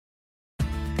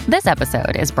This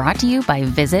episode is brought to you by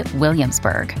Visit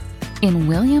Williamsburg. In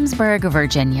Williamsburg,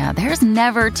 Virginia, there's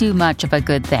never too much of a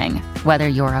good thing. Whether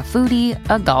you're a foodie,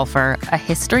 a golfer, a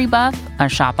history buff, a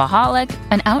shopaholic,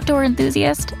 an outdoor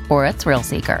enthusiast, or a thrill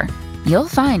seeker, you'll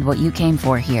find what you came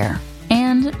for here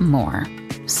and more.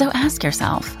 So ask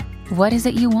yourself, what is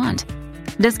it you want?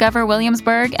 Discover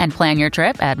Williamsburg and plan your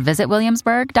trip at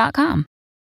visitwilliamsburg.com.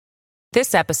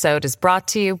 This episode is brought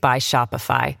to you by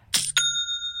Shopify.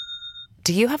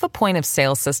 Do you have a point of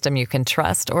sale system you can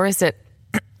trust, or is it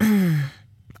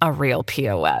a real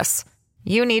POS?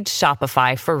 You need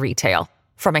Shopify for retail.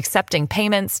 From accepting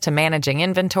payments to managing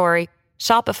inventory,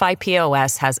 Shopify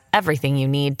POS has everything you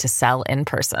need to sell in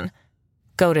person.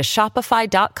 Go to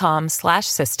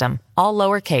shopify.com/system, all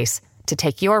lowercase, to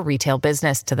take your retail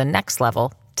business to the next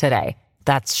level today.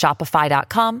 That's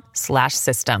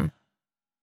shopify.com/system.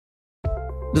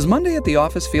 Does Monday at the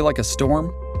office feel like a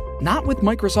storm? Not with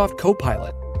Microsoft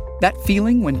Copilot. That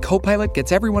feeling when Copilot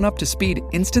gets everyone up to speed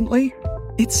instantly?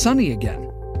 It's sunny again.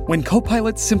 When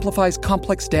Copilot simplifies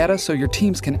complex data so your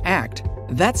teams can act,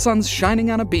 that sun's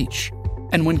shining on a beach.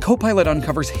 And when Copilot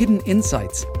uncovers hidden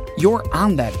insights, you're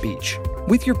on that beach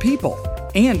with your people,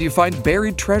 and you find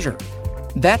buried treasure.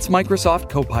 That's Microsoft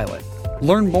Copilot.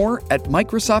 Learn more at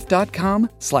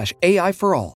Microsoft.com/AI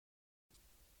for all.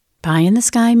 Pie in the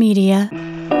Sky Media.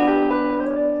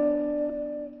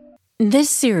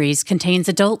 This series contains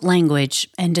adult language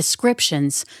and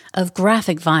descriptions of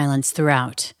graphic violence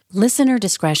throughout. Listener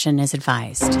discretion is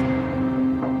advised.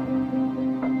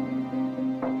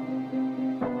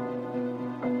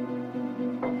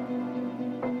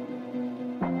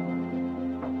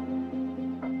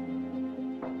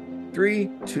 Three,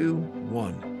 two,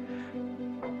 one.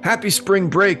 Happy spring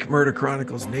break, Murder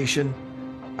Chronicles Nation.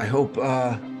 I hope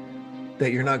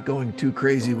that you're not going too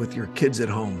crazy with your kids at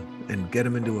home and get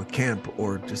them into a camp,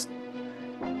 or just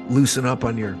loosen up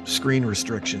on your screen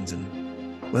restrictions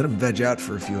and let them veg out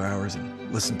for a few hours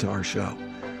and listen to our show.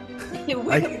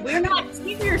 We're not,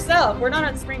 speak for yourself, we're not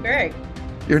on spring break.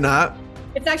 You're not?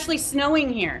 It's actually snowing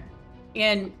here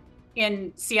in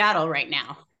Seattle right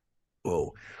now.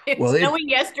 Whoa. It's snowing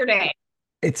yesterday.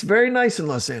 It's very nice in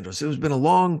Los Angeles. It's been a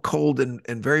long, cold, and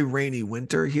very rainy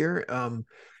winter here.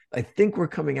 I think we're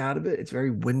coming out of it. It's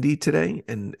very windy today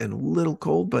and a little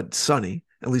cold, but sunny.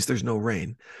 At least there's no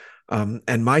rain.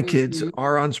 And my kids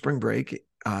are on spring break,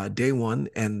 day one,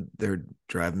 and they're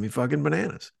driving me fucking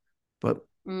bananas. But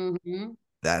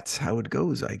that's how it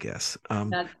goes, I guess.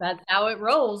 That's how it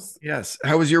rolls. Yes.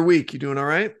 How was your week? You doing all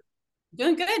right?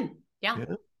 Doing good. Yeah.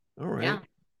 All right. Yeah.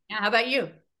 How about you?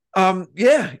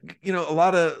 Yeah. You know, a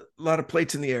lot of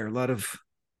plates in the air, a lot of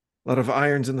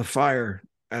irons in the fire,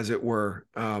 as it were.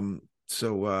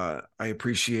 So I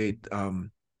appreciate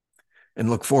and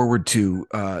look forward to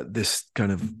this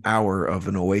kind of hour of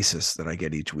an oasis that I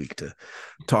get each week to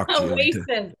talk to you.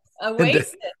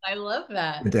 Oasis. I love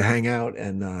that. And to hang out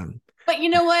and but you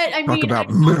know what? talk about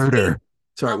murder.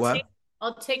 Sorry,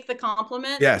 I'll take the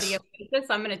compliment. Yes. The oasis.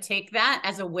 I'm going to take that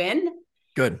as a win.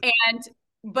 Good. And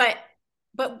but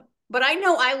I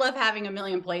know I love having a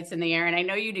million plates in the air, and I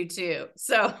know you do too.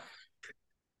 So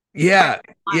yeah,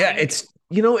 it's,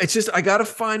 you know, it's just, I gotta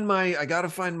find my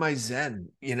zen.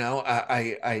 You know,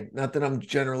 I not that I'm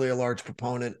generally a large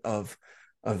proponent of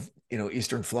you know,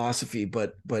 Eastern philosophy,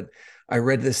 but I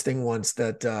read this thing once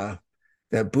that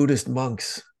Buddhist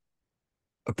monks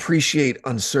appreciate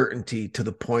uncertainty to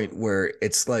the point where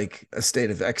it's like a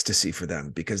state of ecstasy for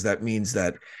them, because that means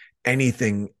that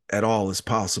anything at all is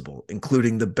possible,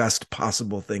 including the best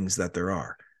possible things that there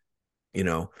are. You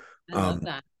know, I love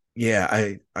that.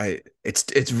 Yeah,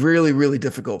 it's really, really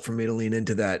difficult for me to lean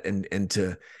into that and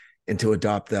to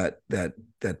adopt that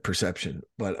perception.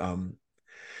 But I'm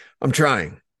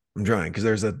trying because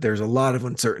there's a lot of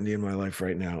uncertainty in my life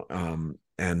right now.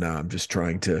 And I'm just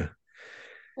trying to.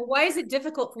 Well, why is it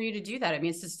difficult for you to do that? I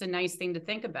mean, it's just a nice thing to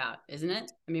think about, isn't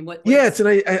it? I mean, yeah, it's, and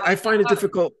I find it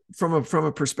difficult from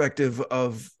a perspective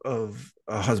of a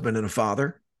husband and a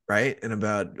father. Right. And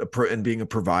about and being a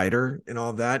provider and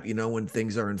all that, you know, when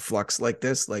things are in flux like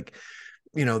this, like,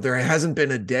 you know, there hasn't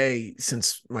been a day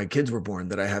since my kids were born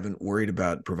that I haven't worried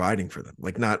about providing for them.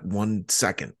 Like, not 1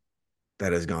 second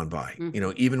that has gone by, you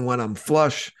know, even when I'm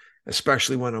flush,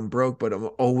 especially when I'm broke, but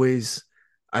I'm always,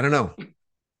 I don't know,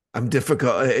 I'm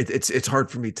difficult. It's hard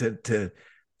for me to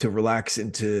relax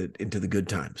into the good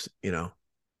times, you know.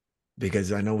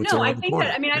 Because I know it's I think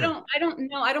that, I mean, yeah. I don't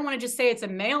know. I don't want to just say it's a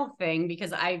male thing,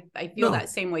 because I feel that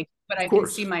same way, but I can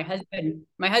see my husband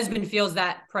feels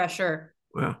that pressure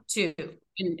too.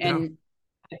 And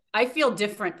I feel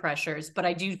different pressures, but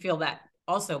I do feel that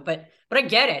also, but I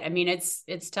get it. I mean, it's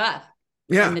tough.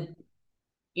 Yeah.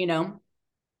 you know?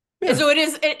 Yeah. So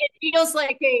it feels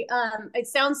like it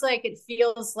sounds like it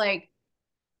feels like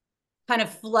kind of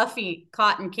fluffy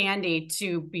cotton candy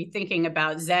to be thinking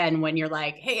about Zen when you're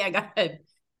like, hey, I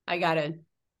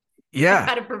Yeah.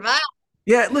 gotta provide.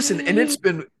 Yeah. Listen, and it's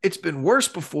been worse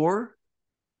before,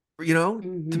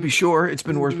 to be sure. It's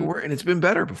been worse before, and it's been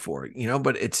better before,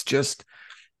 but it's just,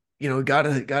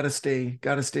 gotta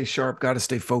stay sharp, gotta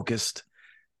stay focused.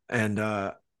 And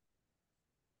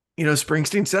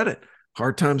Springsteen said it.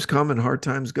 Hard times come and hard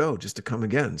times go, just to come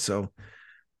again. So,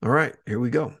 all right, here we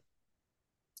go.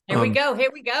 Here we go.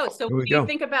 So what do you go.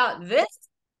 think about this?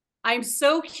 I'm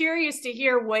so curious to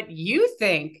hear what you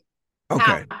think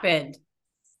happened.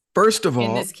 First of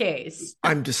all, in this case,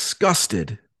 I'm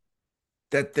disgusted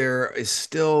that there is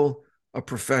still a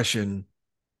profession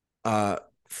of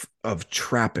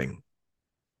trapping.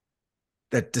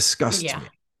 That disgusts me.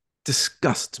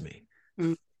 Disgusts me.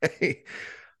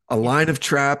 A line of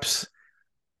traps.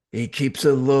 He keeps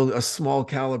a small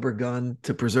caliber gun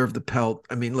to preserve the pelt.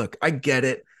 I mean, look, I get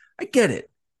it.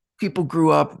 People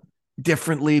grew up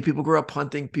differently. People grew up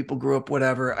hunting. People grew up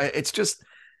whatever. It's just,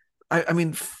 I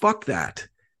mean, fuck that,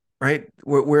 right?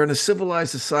 We're in a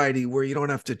civilized society where you don't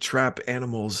have to trap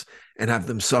animals and have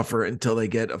them suffer until they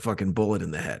get a fucking bullet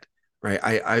in the head, right?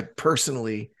 I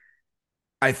personally,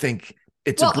 I think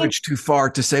it's a bridge too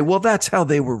far to say, well, that's how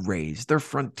they were raised. They're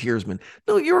frontiersmen.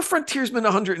 No, you're a frontiersman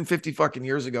 150 fucking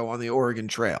years ago on the Oregon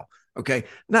Trail. Okay.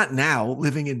 Not now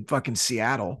living in fucking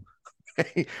Seattle,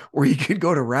 where you could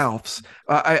go to Ralph's.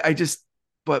 But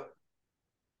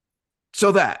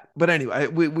anyway,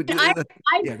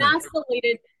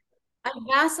 I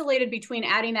vacillated between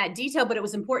adding that detail, but it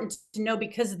was important to know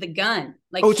because of the gun.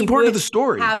 Like, it's important to the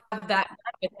story. Have that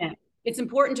with him. It's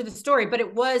important to the story, but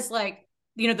it was like,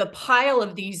 the pile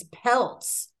of these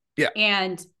pelts. Yeah.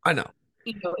 And I know,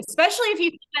 especially if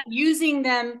he's using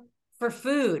them for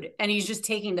food and he's just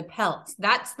taking the pelts.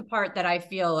 That's the part that I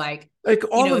feel like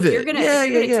all of it.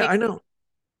 I know.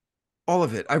 All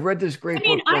of it. I read this great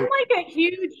book. I'm like a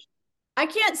huge, I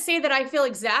can't say that I feel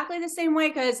exactly the same way,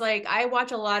 because like I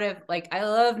watch a lot of, like, I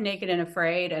love Naked and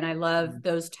Afraid, and I love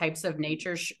those types of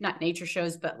not nature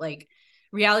shows, but like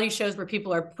reality shows where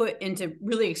people are put into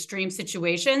really extreme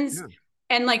situations. Yeah.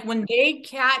 And like when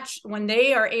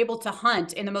they are able to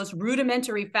hunt in the most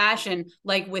rudimentary fashion,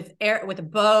 like with a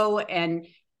bow and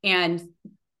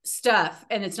stuff,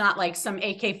 and it's not like some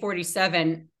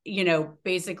AK-47,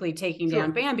 basically taking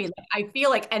down Bambi. Like, I feel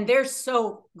like, and they're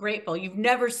so grateful. You've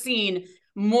never seen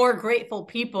more grateful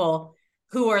people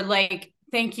who are like,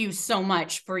 thank you so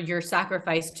much for your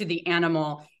sacrifice to the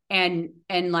animal. And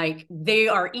like they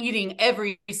are eating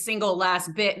every single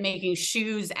last bit, making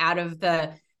shoes out of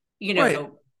the, right.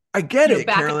 I get it,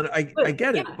 Carolyn. I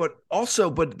get it. But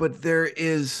also, but there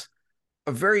is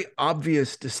a very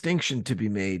obvious distinction to be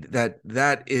made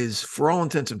that is, for all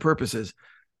intents and purposes,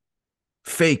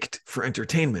 faked for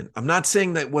entertainment. I'm not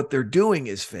saying that what they're doing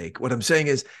is fake. What I'm saying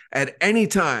is, at any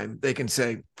time they can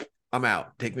say, I'm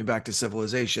out, take me back to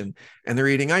civilization, and they're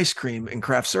eating ice cream and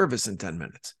craft service in 10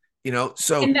 minutes.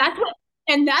 So and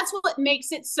that's what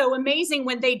makes it so amazing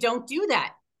when they don't do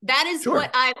that. That is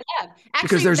what I love. Actually,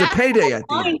 because there's a payday at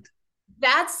the end.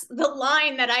 That's the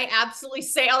line that I absolutely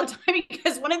say all the time,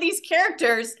 because one of these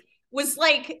characters was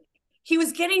like, he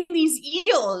was getting these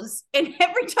eels, and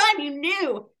every time he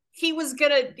knew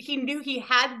he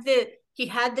had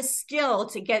the skill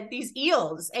to get these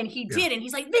eels, and he did, and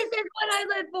he's like, this is what I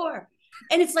live for.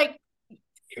 And it's like,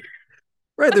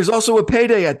 right, there's also a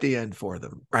payday at the end for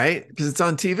them, right? Because it's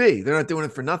on TV. They're not doing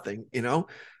it for nothing, No,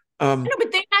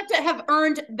 but they have to have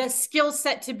earned the skill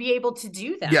set to be able to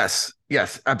do that. Yes,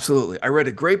 absolutely. I read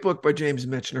a great book by James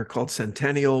Michener called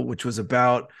Centennial, which was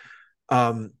about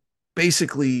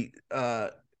basically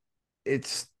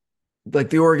it's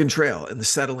like the Oregon Trail and the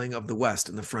settling of the West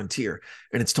and the frontier.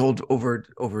 And it's told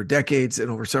over decades and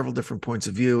over several different points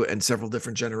of view and several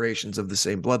different generations of the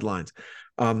same bloodlines.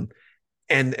 And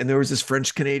there was this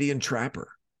French-Canadian trapper,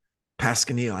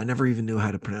 Pasquinel. I never even knew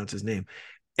how to pronounce his name.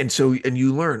 And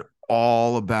you learn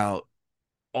all about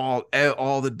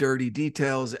all the dirty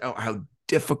details, how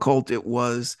difficult it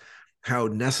was, how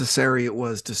necessary it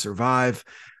was to survive,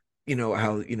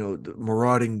 how, the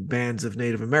marauding bands of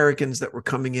Native Americans that were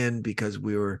coming in because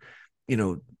we were,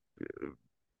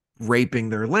 raping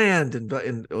their land and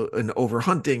over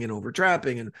hunting and over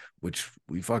trapping, and which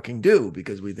we fucking do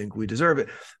because we think we deserve it.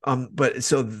 But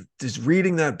so just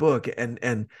reading that book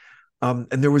and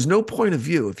there was no point of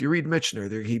view. If you read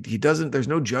Michener, he doesn't, there's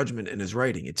no judgment in his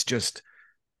writing. It's just,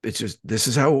 this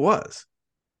is how it was.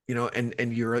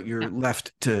 and you're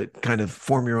left to kind of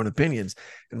form your own opinions.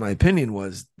 And my opinion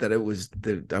was that I was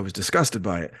disgusted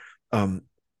by it.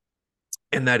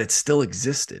 And that it still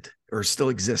existed or still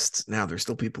exists now. There's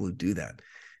still people who do that.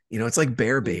 It's like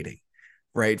bear baiting,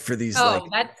 right? For these that's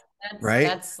right.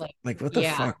 That's like what the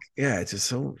fuck? Yeah, it's just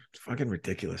so fucking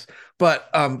ridiculous. But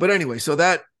anyway, so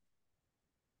that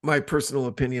my personal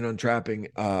opinion on trapping,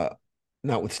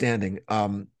 notwithstanding,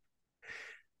 I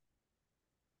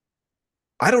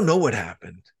don't know what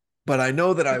happened, but I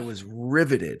know that I was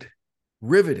riveted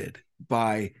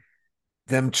by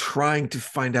them trying to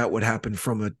find out what happened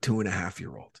from a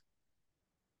 2.5-year-old.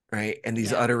 Right. And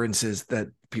these utterances that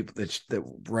people that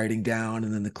writing down,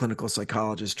 and then the clinical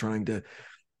psychologist trying to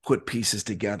put pieces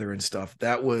together and stuff.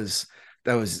 That was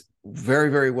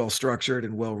very, very well structured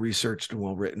and well researched and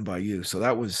well written by you. So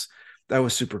that was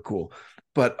super cool.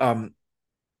 But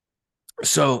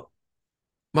so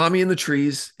Mommy in the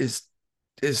Trees is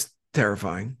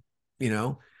terrifying,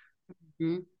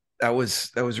 mm-hmm. That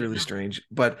was really strange.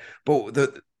 But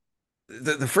the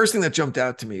first thing that jumped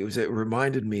out to me was it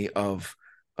reminded me of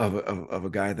a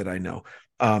guy that I know.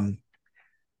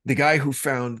 The guy who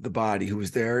found the body, who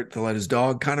was there to let his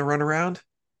dog kind of run around,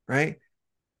 right?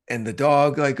 And the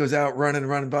dog like goes out running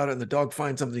about it, and the dog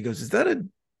finds something. He goes, "Is that a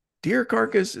deer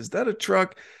carcass? Is that a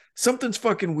truck? Something's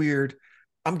fucking weird.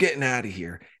 I'm getting out of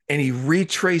here." And he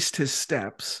retraced his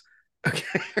steps,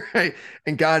 okay, right,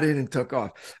 and got in and took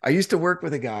off. I used to work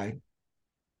with a guy,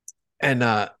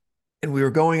 and we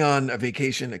were going on a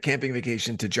camping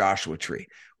vacation to Joshua Tree,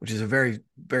 which is a very,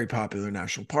 very popular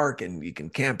national park, and you can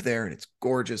camp there, and it's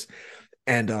gorgeous.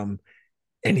 And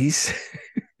he's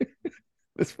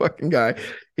this fucking guy.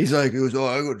 He goes, "Oh,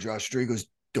 I go to Joshua Tree." He goes,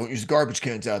 "Don't use garbage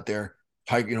cans out there.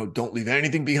 Don't leave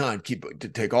anything behind.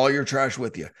 Take all your trash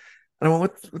with you." And I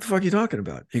went, "What the fuck are you talking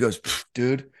about?" He goes,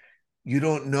 "Dude, you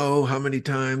don't know how many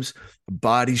times a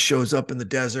body shows up in the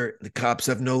desert, and the cops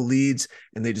have no leads,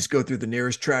 and they just go through the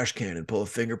nearest trash can and pull a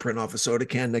fingerprint off a soda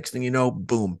can. Next thing you know,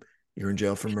 boom, you're in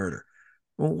jail for murder."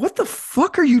 Well, what the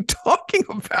fuck are you talking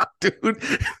about, dude?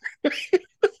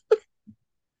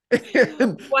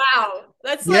 Wow.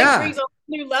 That's brings a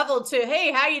new level to,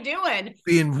 hey, how you doing?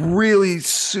 Being really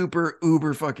super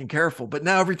uber fucking careful. But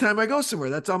now every time I go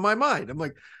somewhere, that's on my mind. I'm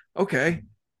like, okay,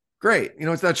 great.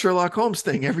 It's that Sherlock Holmes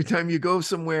thing. Every time you go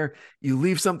somewhere, you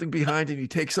leave something behind and you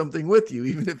take something with you,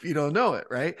 even if you don't know it,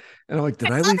 right? And I'm like,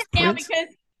 did I leave prints? Because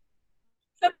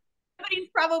somebody's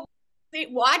probably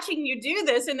watching you do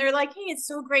this, and they're like, "Hey, it's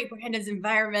so great. Brandon's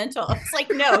environmental." It's like,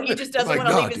 no, he just doesn't want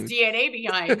to leave his DNA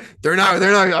behind. They're not.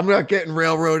 I'm not getting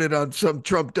railroaded on some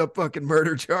trumped up fucking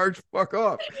murder charge. Fuck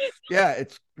off. Yeah,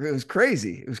 it was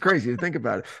crazy. It was crazy to think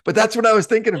about it. But that's what I was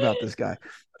thinking about this guy.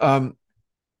 And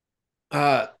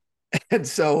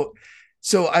so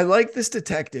I like this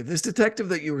detective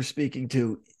that you were speaking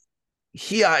to.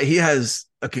 He has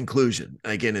a conclusion,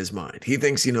 like, in his mind. He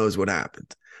thinks he knows what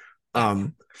happened.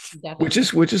 Which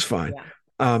is fine.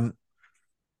 Yeah.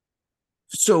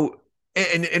 So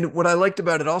and what I liked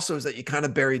about it also is that you kind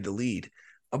of buried the lead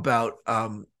about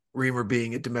Reamer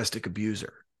being a domestic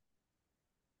abuser.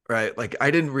 Right? Like,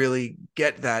 I didn't really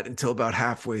get that until about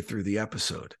halfway through the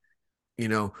episode,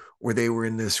 where they were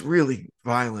in this really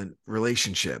violent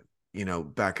relationship,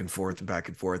 back and forth,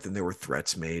 and there were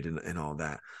threats made and all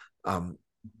that.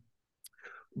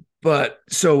 But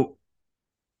so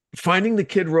finding the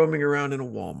kid roaming around in a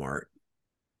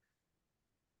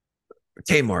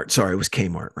Kmart, sorry, it was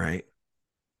Kmart, right?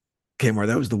 Kmart,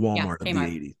 that was the Walmart of the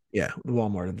 80s. Yeah, the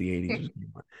Walmart of the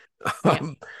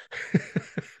 80s.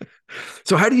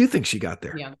 So how do you think she got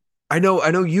there? Yeah. I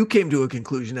know you came to a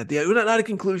conclusion at the end. Not a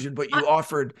conclusion, but you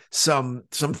offered some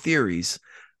theories.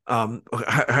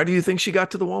 How do you think she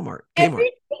got to the Walmart? Kmart.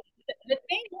 The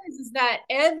thing is that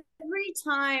every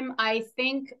time I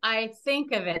think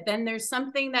of it, then there's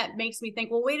something that makes me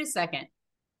think, well, wait a second.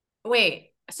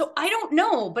 Wait. So I don't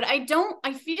know, but I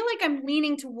feel like I'm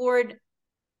leaning toward.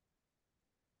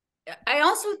 I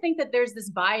also think that there's this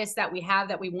bias that we have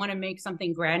that we want to make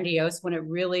something grandiose when it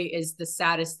really is the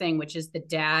saddest thing, which is the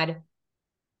dad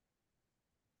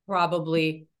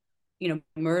probably,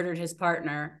 murdered his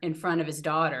partner in front of his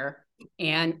daughter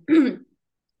and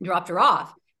dropped her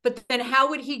off. But then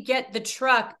how would he get the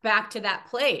truck back to that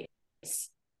place?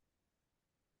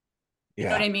 You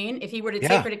know what I mean? If he were to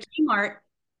take her to Kmart,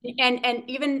 and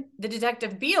even the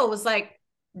detective Beale was like,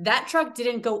 that truck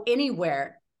didn't go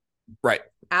anywhere. Right.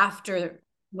 After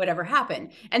whatever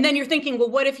happened. And then you're thinking,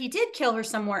 well, what if he did kill her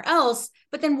somewhere else?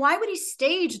 But then why would he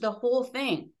stage the whole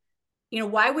thing?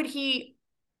 Why would he?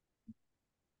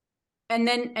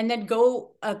 then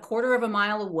go a quarter of a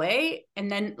mile away.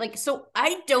 And then like, so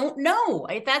I don't know.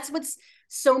 That's what's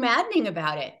so maddening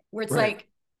about it, where it's like,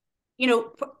 you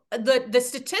know, the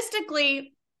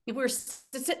statistically, if we're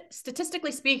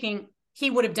statistically speaking, he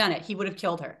would have done it. He would have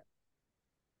killed her,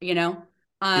 you know?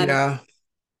 Yeah.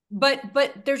 But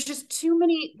there's just too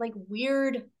many like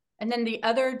weird, and then the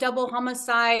other double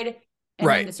homicide, and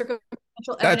then the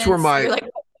circumstantial evidence. That's where my, you're like,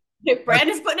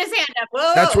 Brandon's putting his hand up.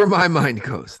 Whoa. That's where my mind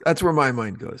goes.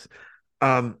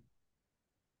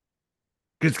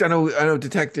 Because I know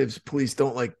detectives, police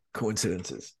don't like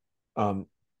coincidences. But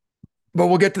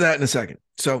we'll get to that in a second.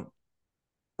 So,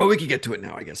 well, we can get to it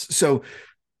now, I guess. So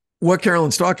what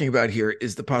Carolyn's talking about here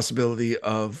is the possibility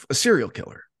of a serial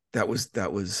killer that was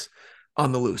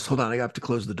on the loose. Hold on, I have to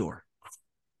close the door.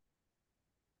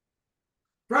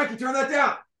 Frankie, turn that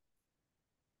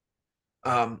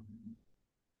down.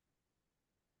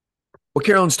 What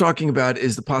Carolyn's talking about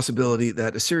is the possibility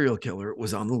that a serial killer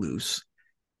was on the loose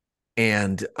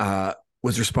and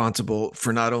was responsible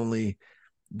for not only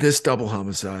this double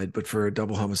homicide, but for a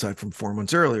double homicide from 4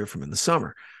 months earlier, from in the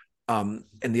summer. And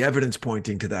the evidence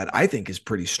pointing to that, I think, is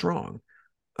pretty strong,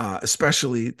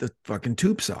 especially the fucking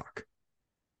tube sock,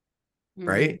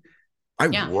 right? I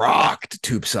rocked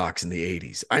tube socks in the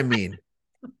 80s. I mean,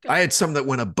 I had some that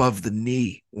went above the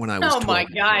knee when I was 12. Oh my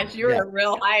gosh, you're a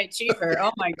real high achiever.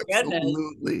 Oh my goodness.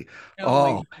 Absolutely.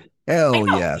 Oh, hell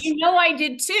yes. You know I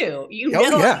did too.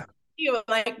 I did,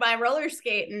 like my roller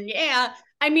skating. Yeah.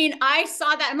 I mean, I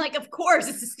saw that. I'm like, of course,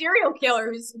 it's a serial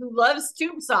killer who loves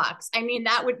tube socks. I mean,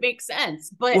 that would make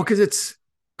sense. But well, because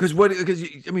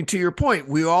I mean, to your point,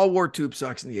 we all wore tube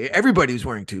socks in the 80s. Everybody was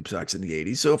wearing tube socks in the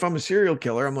 80s. So if I'm a serial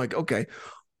killer, I'm like, okay,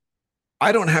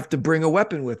 I don't have to bring a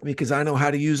weapon with me because I know how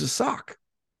to use a sock.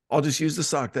 I'll just use the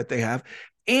sock that they have.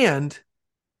 And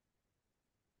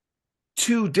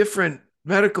 2 different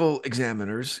medical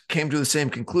examiners came to the same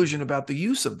conclusion about the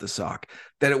use of the sock,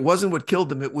 that it wasn't what killed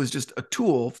them. It was just a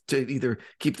tool to either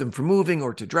keep them from moving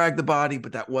or to drag the body,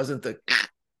 but that wasn't the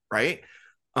right.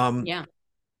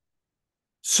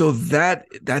 So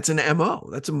that's an MO.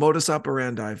 That's a modus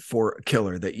operandi for a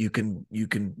killer that you can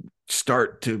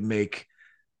start to make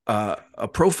a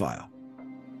profile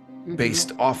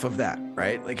based off of that,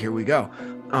 right? Like, here we go.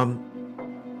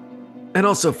 And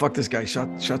also, fuck this guy shot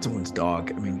someone's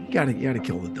dog. I mean, you gotta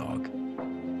kill the dog.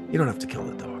 You don't have to kill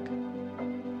the dog.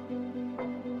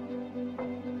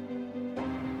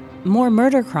 More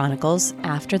Murder Chronicles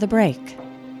after the break.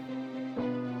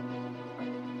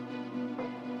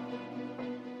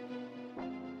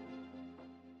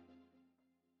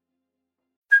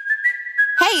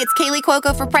 Hey, it's Kaylee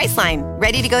Cuoco for Priceline.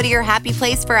 Ready to go to your happy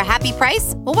place for a happy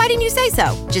price? Well, why didn't you say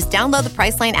so? Just download the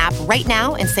Priceline app right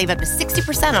now and save up to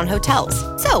 60% on hotels.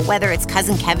 So whether it's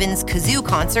Cousin Kevin's Kazoo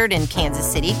Concert in Kansas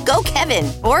City, go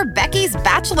Kevin, or Becky's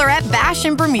Bachelorette Bash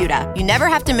in Bermuda, you never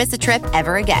have to miss a trip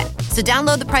ever again. So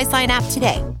download the Priceline app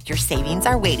today. Your savings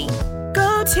are waiting.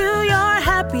 Go to your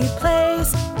happy place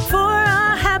for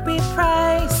a happy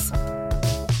price.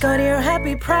 Go to your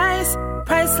happy price,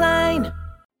 Priceline.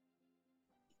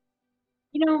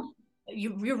 You know,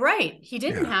 you're right. He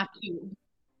didn't have to.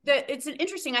 It's an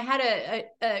interesting. I had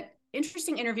a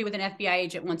interesting interview with an FBI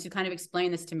agent once who kind of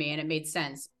explained this to me, and it made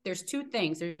sense. There's 2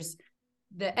 things. There's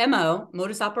the MO,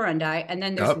 modus operandi, and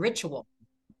then there's ritual.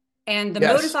 And the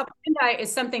modus operandi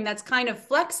is something that's kind of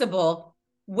flexible,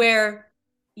 where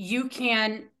you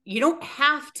don't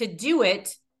have to do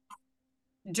it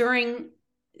during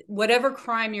whatever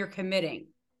crime you're committing.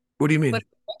 What do you mean? But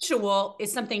ritual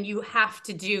is something you have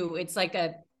to do. It's like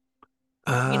they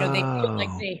feel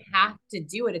like they have to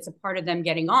do it. It's a part of them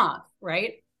getting off,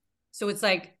 right? So it's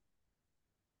like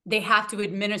they have to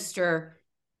administer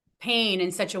pain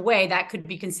in such a way that could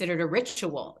be considered a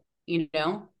ritual, you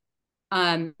know?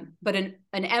 But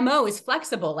an MO is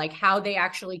flexible, like how they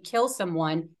actually kill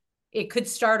someone. It could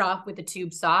start off with a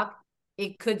tube sock.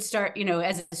 It could start,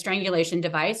 as a strangulation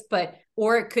device,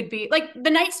 or it could be like the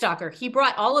Night Stalker. He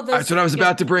brought all of those. That's what I was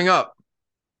about to bring up.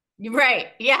 Right.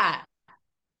 Yeah.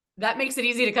 That makes it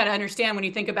easy to kind of understand when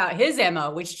you think about his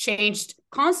MO, which changed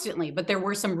constantly, but there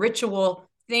were some ritual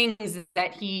things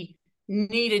that he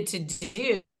needed to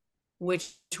do,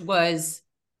 which was,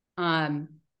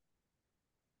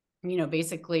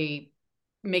 basically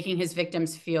making his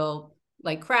victims feel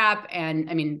like crap. And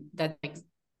I mean,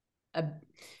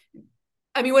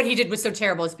 what he did was so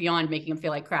terrible. It's beyond making him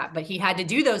feel like crap, but he had to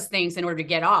do those things in order to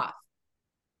get off.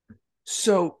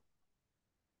 So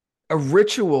a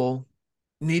ritual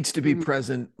needs to be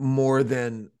present more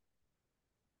than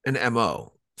an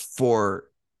MO for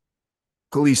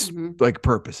police like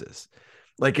purposes.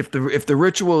 Like if the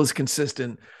ritual is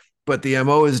consistent but the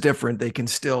MO is different, they can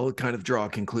still kind of draw a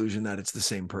conclusion that it's the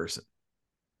same person.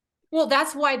 Well,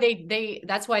 that's why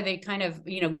that's why they kind of,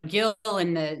 Gil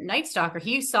in the Night Stalker,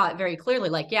 he saw it very clearly.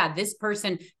 Like, yeah, this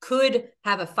person could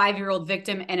have a 5-year-old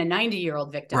victim and a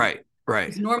 90-year-old victim. Right.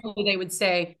 Because normally they would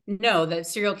say, no, the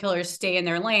serial killers stay in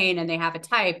their lane and they have a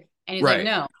type. And he's like,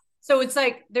 no. So it's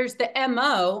like, there's the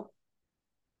MO,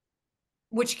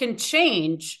 which can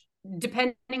change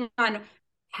depending on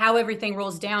how everything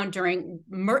rolls down during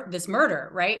this murder.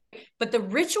 Right. But the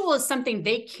ritual is something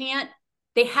they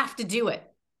have to do it.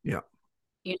 Yeah.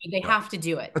 They have to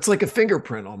do it. It's like a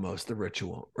fingerprint almost, the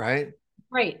ritual, right?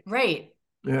 Right.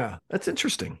 Yeah, that's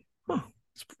interesting. Huh.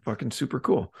 It's fucking super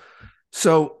cool.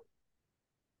 So,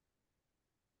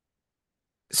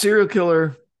 serial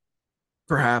killer,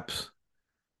 perhaps.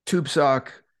 Tube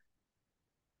sock,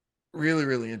 really,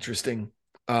 really interesting.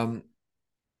 And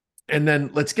then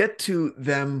let's get to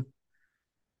them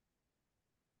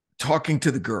talking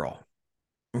to the girl.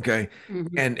 Okay.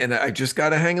 Mm-hmm. And I just got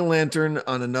to hang a lantern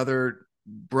on another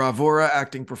bravura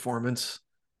acting performance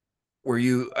where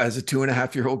you, as a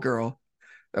 2.5-year-old girl,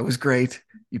 that was great.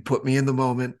 You put me in the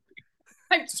moment.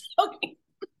 I'm joking.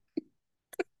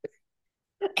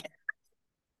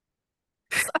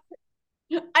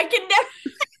 I can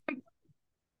never.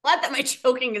 Glad that my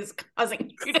choking is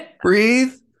causing you to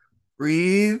breathe.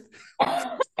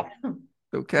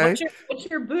 Okay. What's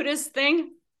your Buddhist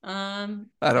thing? I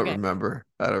don't remember.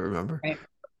 Right.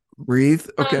 Breathe.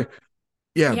 Okay.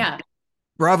 Yeah.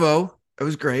 Bravo. That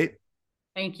was great.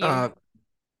 Thank you.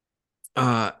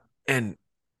 And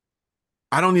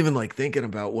I don't even like thinking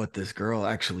about what this girl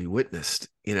actually witnessed,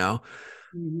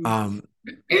 Mm-hmm.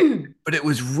 But it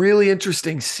was really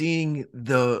interesting seeing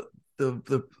the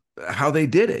how they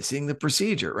did it, seeing the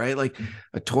procedure, right? Like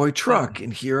a toy truck,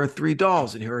 and here are 3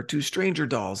 dolls, and here are 2 stranger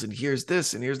dolls, and here's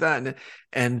this, and here's that,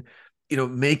 and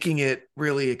making it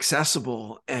really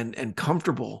accessible and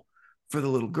comfortable for the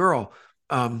little girl.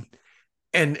 And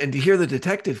to hear the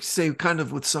detective say, kind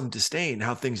of with some disdain,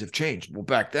 how things have changed. Well,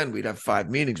 back then we'd have 5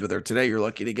 meetings with her. Today you're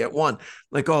lucky to get 1.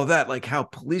 Like all of that, like how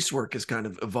police work has kind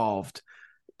of evolved,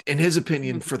 in his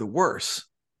opinion, for the worse,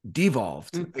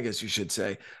 devolved, I guess you should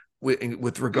say,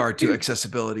 with regard to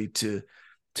accessibility to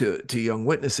young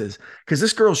witnesses. Because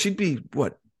this girl, she'd be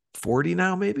what, 40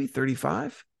 now, maybe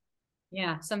 35.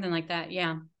 Yeah, something like that.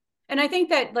 Yeah, and I think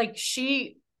that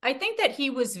he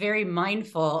was very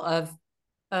mindful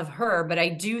of her, but I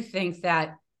do think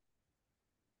that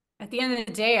at the end of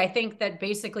the day, I think that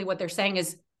basically what they're saying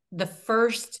is the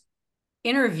first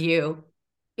interview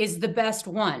is the best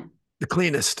one. The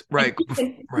cleanest, right?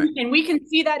 And we can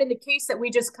see that in the case that we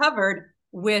just covered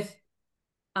with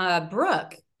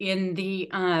Brooke in the,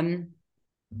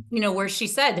 where she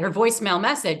said her voicemail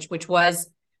message, which was,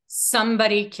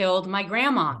 somebody killed my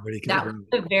grandma. That was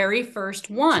the very first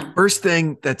one. First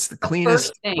thing, that's the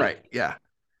cleanest. Right, yeah.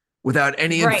 Without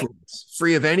any influence,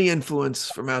 free of any influence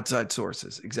from outside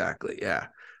sources. Exactly, yeah.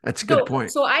 That's a good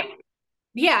point.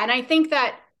 And I think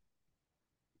that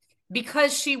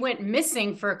because she went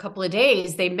missing for a couple of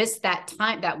days, they missed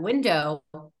that window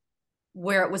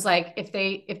where it was like, if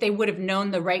they would have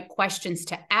known the right questions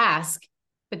to ask,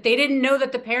 but they didn't know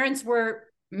that the parents were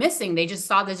missing. They just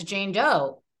saw this Jane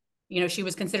Doe. She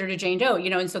was considered a Jane Doe,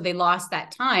 and so they lost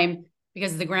that time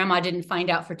because the grandma didn't find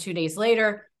out for 2 days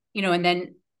later, and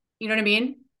then, you know what I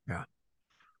mean? Yeah.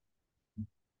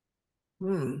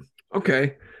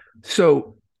 Okay.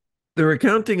 So the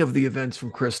recounting of the events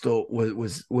from Crystal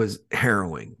was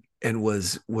harrowing and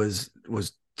was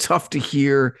tough to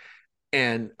hear,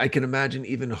 and I can imagine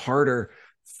even harder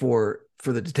for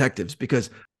the detectives, because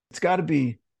it's got to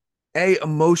be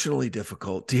emotionally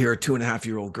difficult to hear a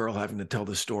 2.5-year-old girl having to tell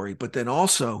the story, but then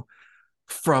also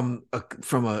from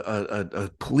a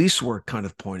police work kind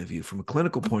of point of view, from a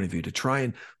clinical point of view, to try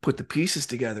and put the pieces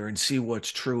together and see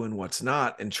what's true and what's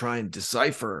not, and try and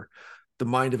decipher the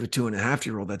mind of a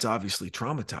 2.5-year-old that's obviously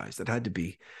traumatized. That had to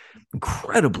be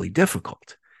incredibly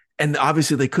difficult. And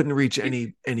obviously they couldn't reach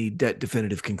any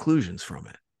definitive conclusions from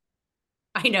it.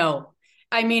 I know.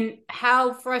 I mean,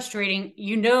 how frustrating,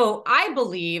 I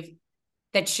believe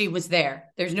that she was there.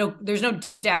 There's no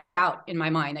doubt in my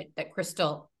mind that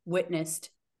Crystal witnessed,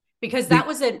 because that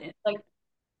was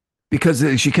because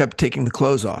she kept taking the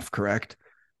clothes off, correct?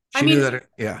 She knew that.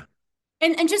 Yeah.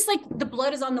 And just like the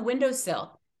blood is on the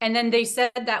windowsill. And then they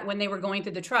said that when they were going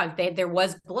through the truck, there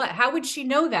was blood. How would she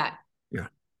know that? Yeah.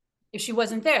 If she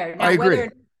wasn't there? Now, I agree.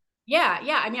 Yeah.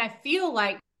 I mean, I feel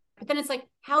like, but then it's like,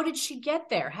 how did she get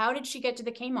there? How did she get to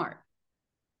the Kmart?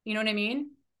 You know what I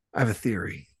mean? I have a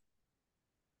theory.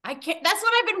 I can't. That's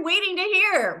what I've been waiting to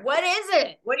hear. What is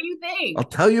it? What do you think? I'll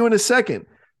tell you in a second.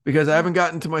 because I haven't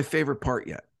gotten to my favorite part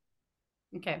yet.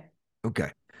 Okay.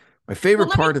 Okay. My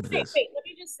favorite part of this. Wait, let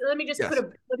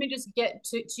me just get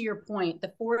to your point.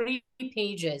 The 40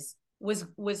 pages was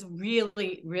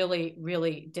really, really,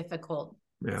 really difficult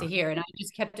to hear. And I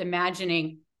just kept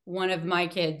imagining one of my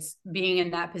kids being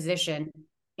in that position,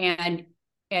 and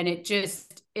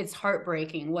it's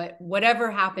heartbreaking.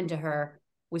 Whatever happened to her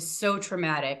was so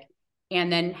traumatic. And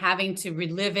then having to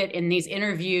relive it in these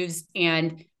interviews,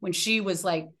 and when she was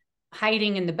like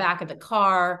hiding in the back of the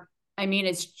car, I mean,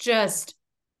 it's just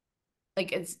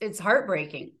like it's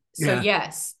heartbreaking. So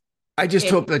yes, I just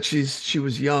hope that she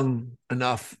was young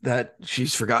enough that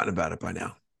she's forgotten about it by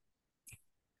now.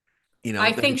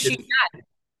 I think she had.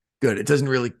 Good. It doesn't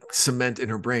really cement in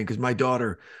her brain, because my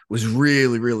daughter was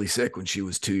really, really sick when she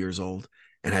was 2 years old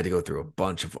and had to go through a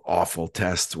bunch of awful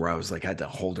tests where I was like, had to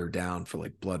hold her down for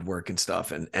like blood work and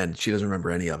stuff. And she doesn't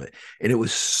remember any of it. And it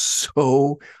was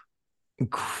so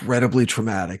incredibly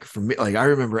traumatic for me. Like, I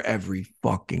remember every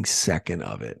fucking second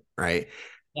of it. Right.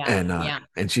 Yeah.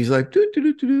 And she's like,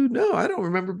 no, I don't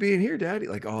remember being here, Daddy.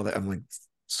 Like all that. I'm like,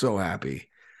 so happy.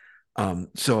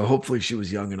 So hopefully she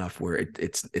was young enough where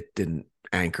it didn't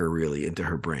anchor really into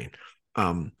her brain.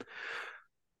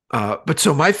 But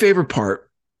so my favorite part,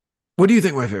 what do you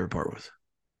think my favorite part was?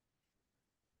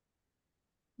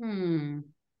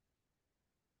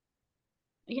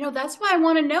 That's why I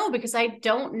want to know, because I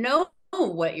don't know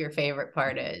what your favorite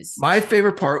part is. My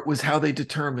favorite part was how they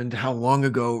determined how long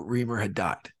ago Reamer had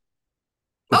died.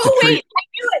 Wait, I knew it.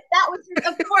 That was,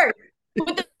 of course,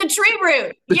 with the tree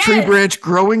root. The tree branch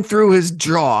growing through his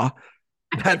jaw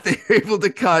that they were able to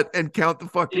cut and count the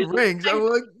fucking rings. I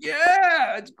was like,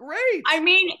 yeah, it's great. I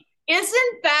mean,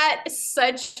 isn't that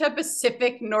such a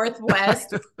Pacific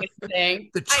Northwest thing?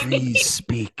 The trees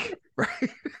speak, right? And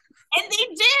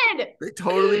they did. They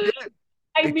totally did.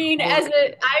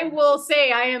 I will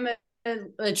say, I am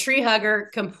a tree hugger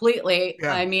completely.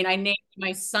 Yeah. I mean, I named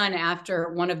my son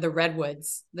after one of the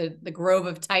redwoods, the Grove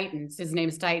of Titans. His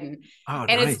name's Titan. Oh,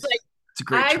 and nice. It's like, it's a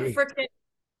great tree.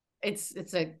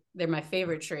 They're my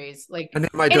favorite trees. Like, I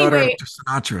named my daughter after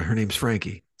Sinatra. Her name's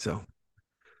Frankie. So,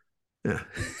 yeah.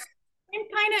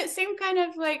 Same kind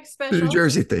of like special New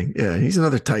Jersey thing. Yeah, he's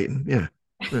another Titan. Yeah.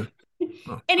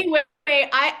 Oh. Anyway,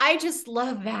 I just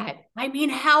love that. I mean,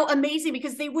 how amazing,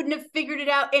 because they wouldn't have figured it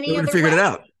out any other way. Figured it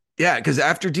out. Yeah, because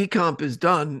after decomp is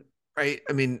done, right?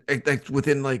 I mean,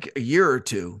 within like a year or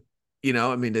two,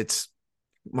 I mean, it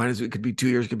could be 2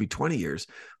 years, it could be 20 years,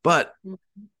 but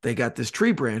they got this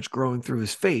tree branch growing through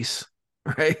his face,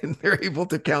 right? And they're able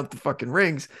to count the fucking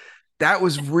rings. That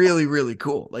was really, really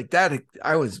cool. Like that,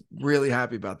 I was really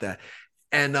happy about that.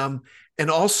 And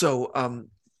also,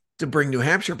 to bring New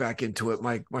Hampshire back into it,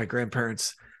 my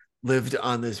grandparents lived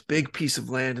on this big piece of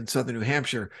land in southern New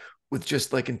Hampshire with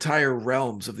just like entire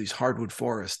realms of these hardwood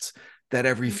forests that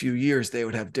every few years they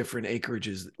would have different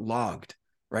acreages logged,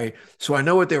 right? So I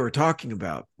know what they were talking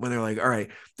about when they're like, all right,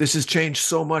 this has changed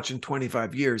so much in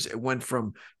 25 years. It went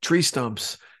from tree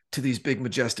stumps to these big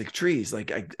majestic trees.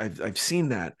 Like I've seen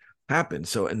that happen.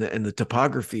 So and the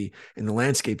topography and the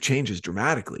landscape changes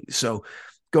dramatically. So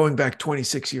going back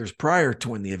 26 years prior to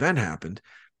when the event happened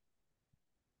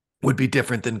would be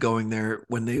different than going there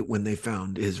when they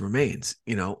found his remains,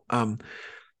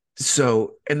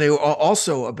 So, and they were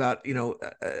also about,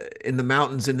 in the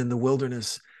mountains and in the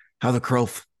wilderness, how the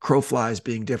crow flies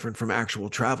being different from actual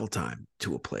travel time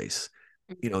to a place.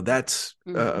 That's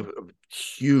a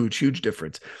huge, huge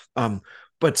difference.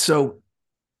 But so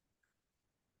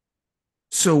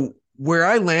where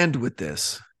I land with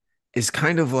this is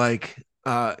kind of like,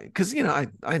 because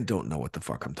I don't know what the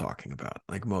fuck I'm talking about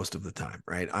like most of the time,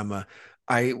 right?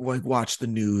 I like watch the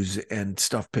news and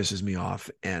stuff pisses me off,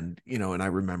 and and I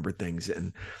remember things,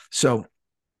 and so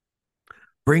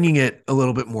bringing it a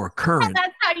little bit more current.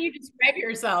 That's how you describe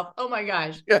yourself. Oh my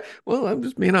gosh. Yeah, well, I'm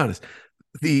just being honest.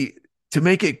 To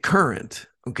make it current,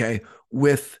 okay,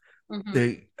 with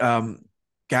the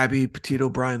Gabby Petito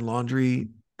Brian Laundrie,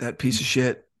 that piece of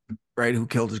shit, right, who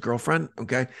killed his girlfriend,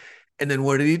 okay, and then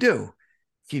what did he do?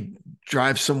 He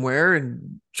drives somewhere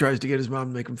and tries to get his mom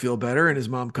to make him feel better, and his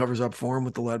mom covers up for him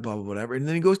with the lead, blah, blah, whatever. And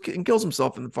then he goes and kills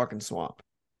himself in the fucking swamp.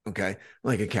 Okay.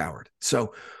 Like a coward.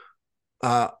 So,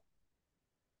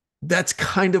 that's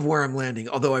kind of where I'm landing.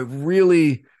 Although I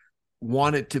really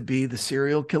want it to be the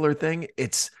serial killer thing.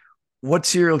 It's what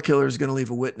serial killer is going to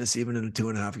leave a witness, even in a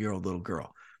 2.5-year-old little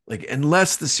girl? Like,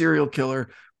 unless the serial killer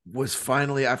was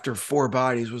finally, after 4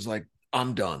 bodies, was like,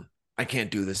 I'm done. I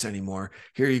can't do this anymore.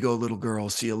 Here you go, little girl.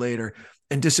 See you later.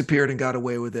 And disappeared and got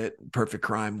away with it. Perfect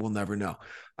crime. We'll never know.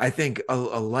 I think a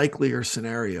likelier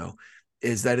scenario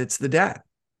is that it's the dad.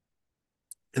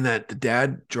 and that the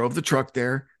dad drove the truck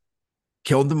there,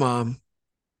 killed the mom,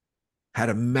 had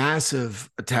a massive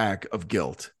attack of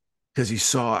guilt because he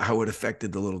saw how it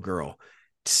affected the little girl,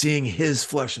 seeing his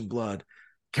flesh and blood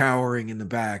cowering in the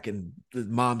back and the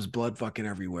mom's blood fucking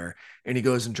everywhere. And he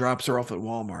goes and drops her off at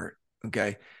Walmart.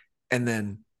 Okay. And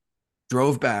then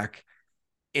drove back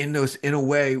in a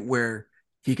way where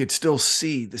he could still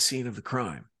see the scene of the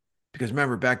crime. Because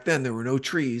remember, back then there were no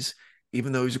trees.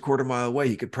 Even though he's a quarter mile away,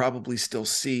 he could probably still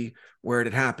see where it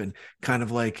had happened. Kind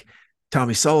of like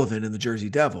Tommy Sullivan in the Jersey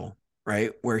Devil,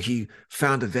 right? Where he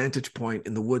found a vantage point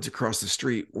in the woods across the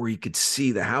street where he could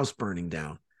see the house burning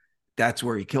down. That's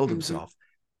where he killed himself.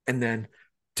 And then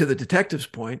to the detective's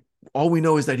point, all we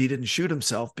know is that he didn't shoot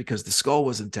himself because the skull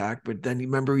was intact. But then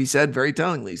remember, he said very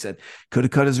tellingly, he said, could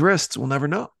have cut his wrists. We'll never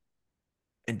know.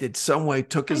 And did some way,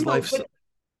 took his life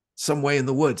some way in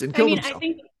the woods and killed himself. I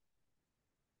think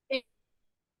if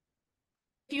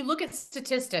you look at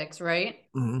statistics, right?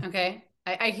 Okay.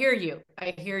 I hear you.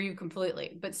 I hear you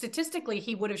completely. But statistically,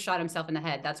 he would have shot himself in the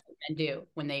head. That's what men do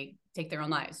when they take their own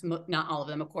lives. Not all of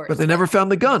them, of course. But they never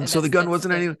found the gun. So the gun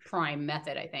wasn't any prime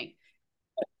method, I think.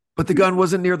 But the gun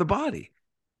wasn't near the body.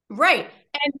 Right.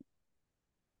 And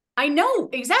I know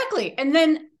exactly. And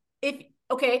then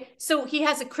so he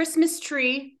has a Christmas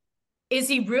tree. Is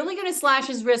he really going to slash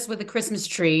his wrist with a Christmas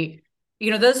tree?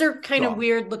 Those are kind of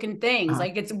weird looking things.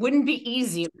 Like it wouldn't be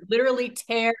easy. It would literally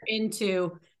tear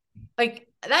into I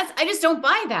just don't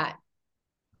buy that.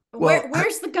 Well,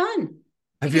 where's the gun?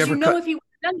 If he would have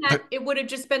done that, it would have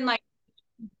just been like.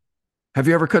 Have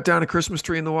you ever cut down a Christmas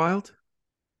tree in the wild?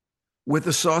 With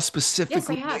a saw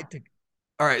specifically? Yes, I have.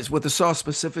 All right. It's with a saw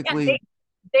specifically.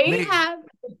 Yeah,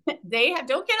 they have,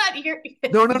 don't get out of here.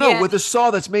 No. With a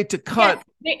saw that's made to cut.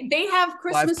 Yes, they have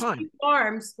Christmas tree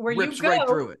farms where rips you go. right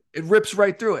through it. It rips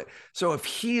right through it. So if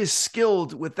he is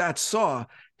skilled with that saw,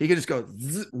 he can just go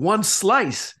one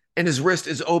slice and his wrist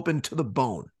is open to the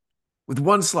bone with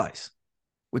one slice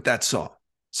with that saw.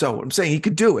 So I'm saying he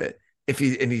could do it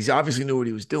and he's obviously knew what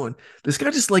he was doing. This guy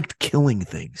just liked killing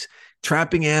things,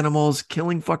 trapping animals,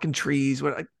 killing fucking trees.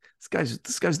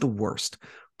 This guy's the worst.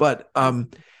 But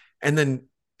and then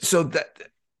so that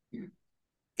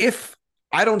if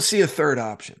I don't see a third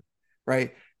option,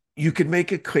 right? You could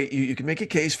make a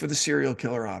case for the serial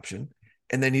killer option,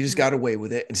 and then he just got away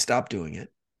with it and stopped doing it.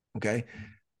 Okay.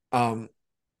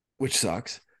 Which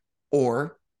sucks.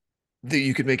 Or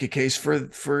you could make a case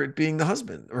for it being the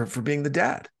husband or for being the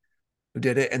dad who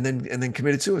did it and then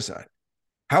committed suicide.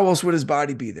 How else would his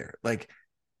body be there?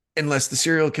 Unless the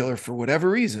serial killer, for whatever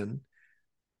reason,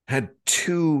 had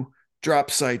two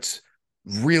drop sites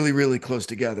really, really close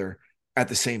together at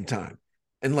the same time.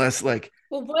 Unless the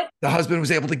husband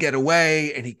was able to get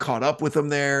away and he caught up with him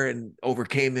there and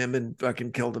overcame him and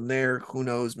fucking killed him there. Who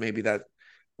knows? Maybe that,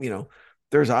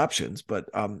 there's options, but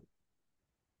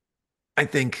I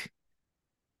think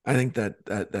that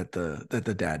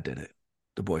the dad did it,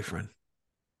 the boyfriend.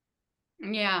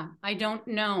 Yeah, I don't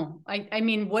know. I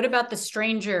mean, what about the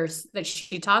strangers that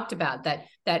she talked about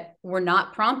that were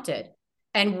not prompted?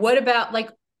 And what about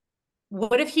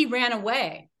what if he ran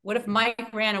away? What if Mike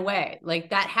ran away?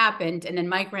 That happened and then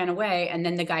Mike ran away and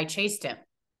then the guy chased him.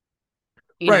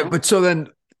 Right. But so then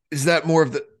is that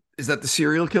the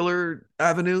serial killer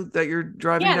avenue that you're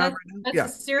driving down right now?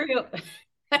 That's a serial.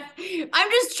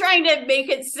 I'm just trying to make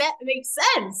it make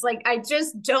sense. I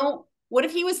just don't. What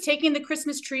if he was taking the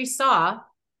Christmas tree saw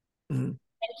and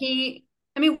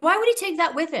why would he take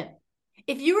that with him?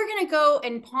 If you were going to go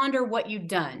and ponder what you've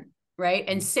done, right,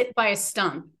 and sit by a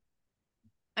stump,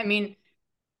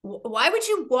 why would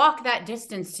you walk that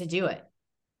distance to do it?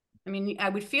 I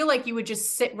would feel like you would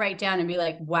just sit right down and be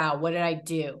like, wow, what did I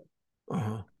do?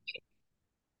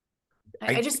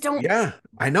 I just don't. Yeah,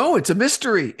 I know it's a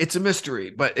mystery. It's a mystery,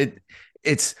 but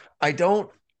I don't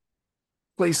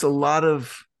place a lot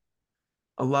of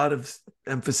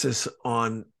emphasis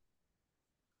on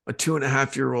a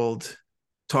 2.5-year-old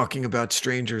talking about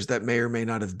strangers that may or may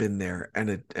not have been there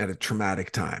and at a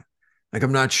traumatic time.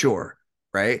 I'm not sure.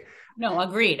 Right. No,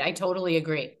 agreed. I totally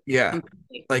agree. Yeah.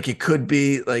 It could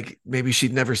be maybe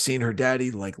she'd never seen her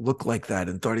daddy look like that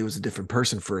and thought he was a different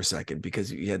person for a second because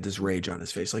he had this rage on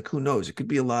his face. Who knows? It could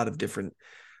be a lot of different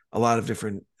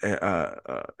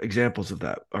examples of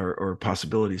that or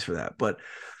possibilities for that. But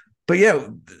yeah,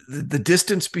 the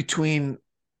distance between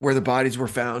where the bodies were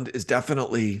found is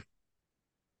definitely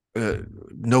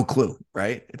no clue,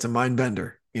 right? It's a mind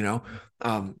bender,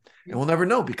 and we'll never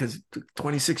know because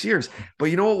 26 years.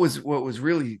 But what was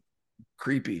really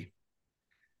creepy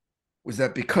was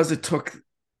that because it took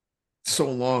so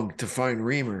long to find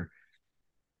Reamer,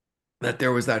 that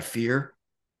there was that fear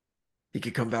he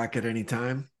could come back at any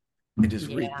time and just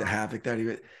wreak the havoc that he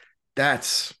would.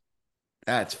 That's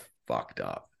fucked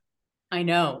up. I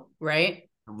know, right?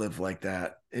 To live like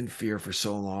that in fear for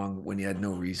so long when you had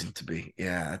no reason to be.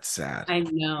 Yeah, that's sad. I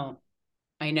know.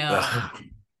 Ugh.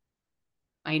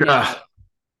 I know. Ugh.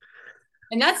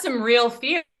 And that's some real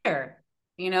fear.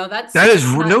 That is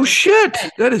no shit.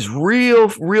 That is real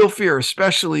fear,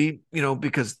 especially,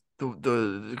 because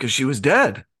because she was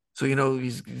dead. So,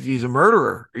 he's a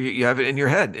murderer. You have it in your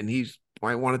head, and he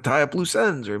might want to tie up loose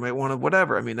ends, or he might want to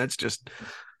whatever. I mean, that's just,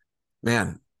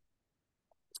 man.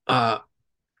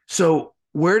 So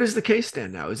where does the case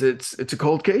stand now? It's a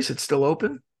cold case? It's still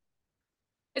open?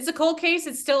 It's a cold case.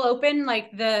 It's still open.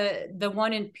 Like the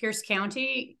one in Pierce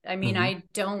County. I mean, I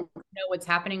don't know what's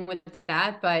happening with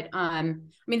that, but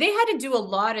they had to do a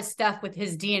lot of stuff with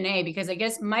his DNA because I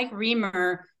guess Mike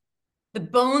Reamer, the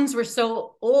bones were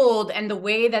so old, and the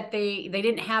way that they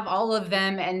didn't have all of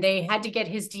them, and they had to get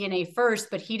his DNA first,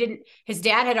 but his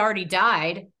dad had already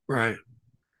died. Right.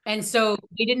 And so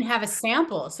they didn't have a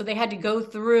sample. So they had to go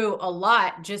through a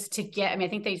lot just to get, I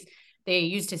think they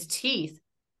used his teeth,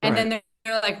 and then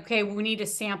they're like, okay, we need a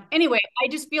sample. Anyway, I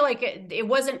just feel like it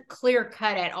wasn't clear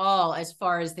cut at all as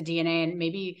far as the DNA, and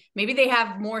maybe they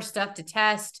have more stuff to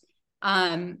test.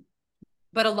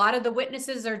 But a lot of the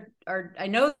witnesses are I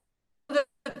know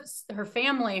her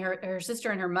family, her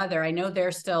sister and her mother, I know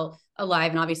they're still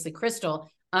alive, and obviously Crystal.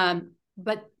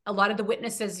 But a lot of the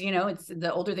witnesses, it's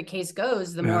the older the case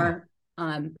goes, the more.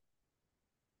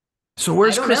 So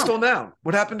where's Crystal now?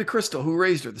 What happened to Crystal? Who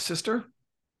raised her? The sister?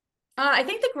 I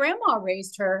think the grandma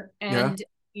raised her, and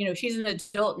she's an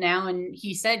adult now, and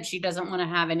he said she doesn't want to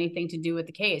have anything to do with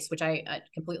the case, which I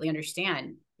completely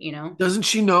understand. Doesn't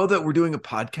she know that we're doing a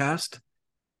podcast?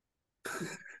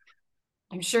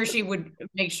 I'm sure she would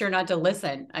make sure not to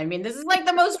listen. This is like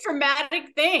the most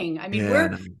traumatic thing.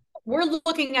 We're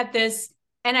looking at this,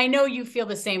 and I know you feel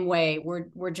the same way.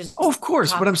 We're just of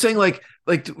course, but I'm saying like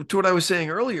to what I was saying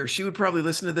earlier, she would probably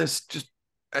listen to this just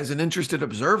as an interested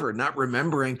observer, not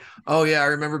remembering. Oh yeah, I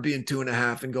remember being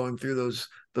 2.5 and going through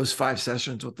those 5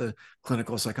 sessions with the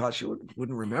clinical psychologist. She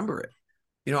wouldn't remember it.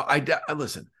 I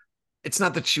listen. It's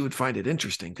not that she would find it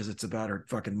interesting because it's about her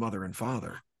fucking mother and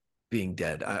father being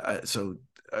dead. So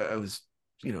I was,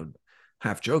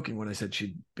 half joking when I said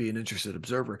she'd be an interested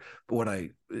observer. But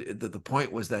the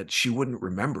point was that she wouldn't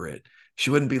remember it. She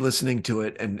wouldn't be listening to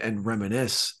it and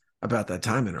reminisce about that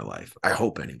time in her life. I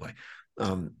hope anyway.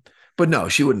 But no,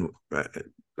 she wouldn't.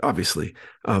 Obviously,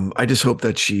 I just hope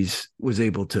that is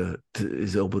able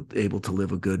to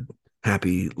live a good,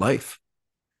 happy life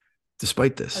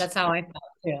despite this. That's how I felt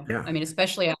too. Yeah.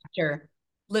 Especially after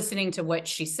listening to what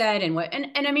she said and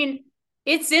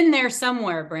it's in there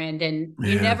somewhere, Brandon.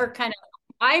 You never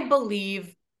I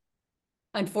believe,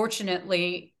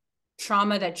 unfortunately,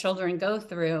 trauma that children go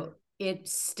through, it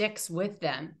sticks with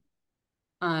them.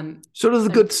 So does the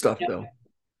good stuff, though.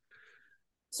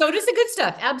 So does the good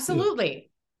stuff, absolutely. Yeah.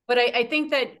 But I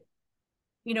think that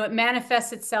it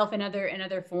manifests itself in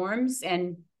other forms,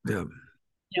 and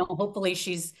hopefully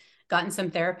she's gotten some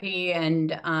therapy,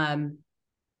 and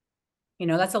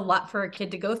that's a lot for a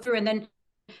kid to go through, and then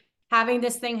having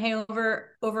this thing hang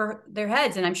over their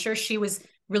heads. And I'm sure she was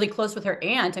really close with her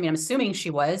aunt. I'm assuming she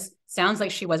was. Sounds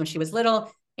like she was when she was little.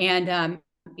 And,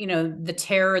 the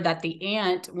terror that the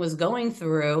aunt was going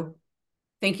through,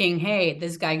 thinking, hey,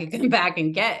 this guy could come back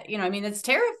and get, it's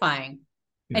terrifying.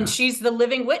 Yeah. And she's the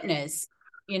living witness,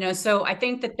 so I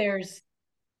think that there's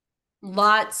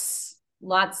lots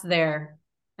there.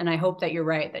 And I hope that you're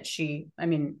right, that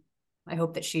I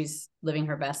hope that she's living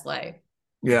her best life.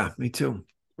 Yeah, me too.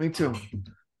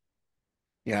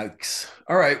 Yikes.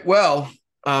 All right. Well,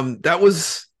 I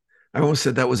almost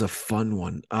said that was a fun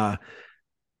one.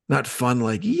 Not fun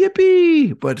like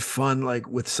yippee, but fun like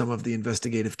with some of the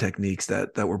investigative techniques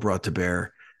that were brought to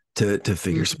bear to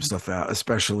figure some stuff out,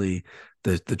 especially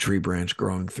the tree branch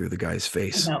growing through the guy's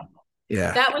face.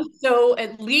 Yeah. That was so,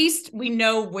 at least we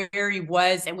know where he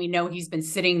was, and we know he's been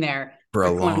sitting there for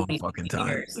a long fucking time.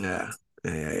 Years.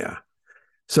 Yeah.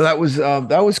 So that was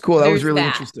cool. That was really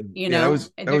interesting. That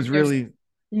was really.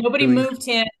 Nobody moved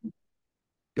him.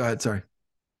 Go ahead. Sorry.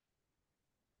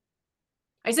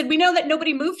 I said, we know that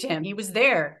nobody moved him. He was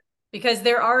there, because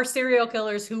there are serial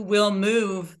killers who will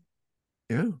move,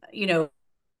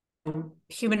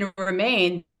 human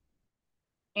remains.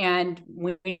 And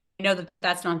we know that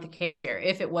that's not the case here.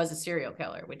 If it was a serial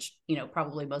killer, which,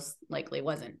 probably most likely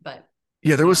wasn't, but.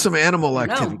 Yeah, there was some animal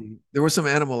activity. There was some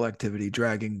animal activity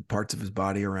dragging parts of his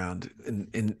body around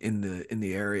in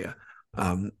the area.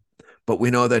 But we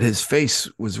know that his face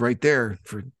was right there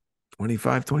for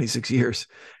 25, 26 years.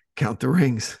 Count the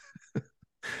rings.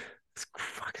 It's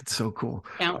fucking so cool.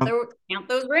 Count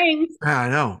those rings. I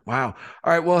know. Wow.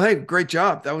 All right. Well, hey, great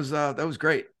job. That was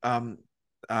great.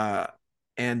 The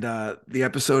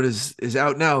episode is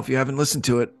out now. If you haven't listened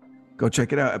to it, go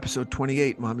check it out. Episode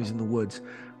 28, Mommy's in the Woods.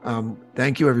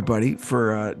 Thank you, everybody,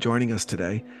 for joining us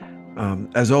today.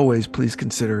 As always, please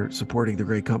consider supporting the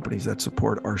great companies that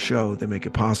support our show. They make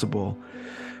it possible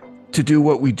to do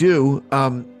what we do.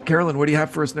 Carolyn, what do you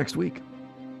have for us next week?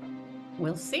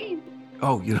 We'll see.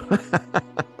 Oh,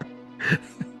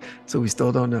 so we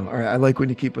still don't know. All right. I like when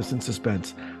you keep us in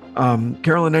suspense.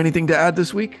 Carolyn, anything to add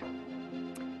this week?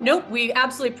 Nope. We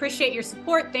absolutely appreciate your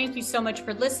support. Thank you so much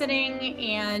for listening,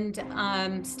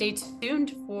 and stay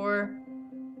tuned for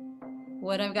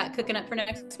what I've got cooking up for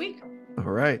next week. All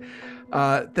right.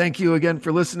 Thank you again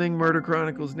for listening, Murder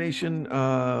Chronicles Nation.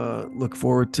 Look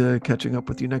forward to catching up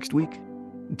with you next week.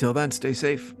 Until then, stay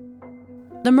safe.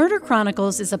 The Murder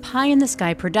Chronicles is a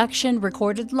pie-in-the-sky production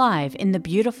recorded live in the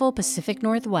beautiful Pacific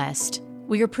Northwest.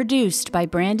 We are produced by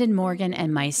Brandon Morgan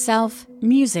and myself,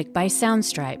 music by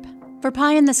Soundstripe. For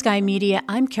Pie in the Sky Media,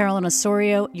 I'm Carolyn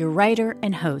Osorio, your writer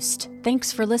and host.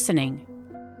 Thanks for listening.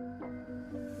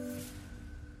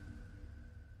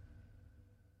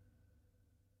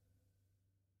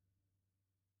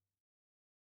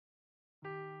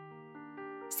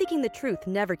 Seeking the truth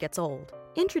never gets old.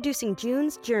 Introducing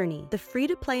June's Journey, the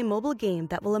free-to-play mobile game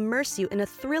that will immerse you in a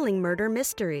thrilling murder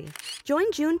mystery.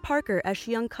 Join June Parker as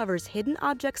she uncovers hidden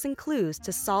objects and clues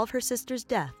to solve her sister's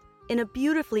death in a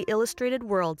beautifully illustrated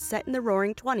world set in the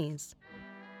Roaring '20s.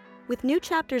 With new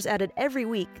chapters added every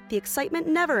week, the excitement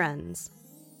never ends.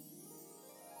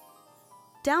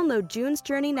 Download June's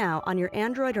Journey now on your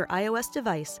Android or iOS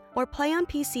device, or play on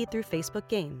PC through Facebook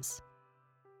Games.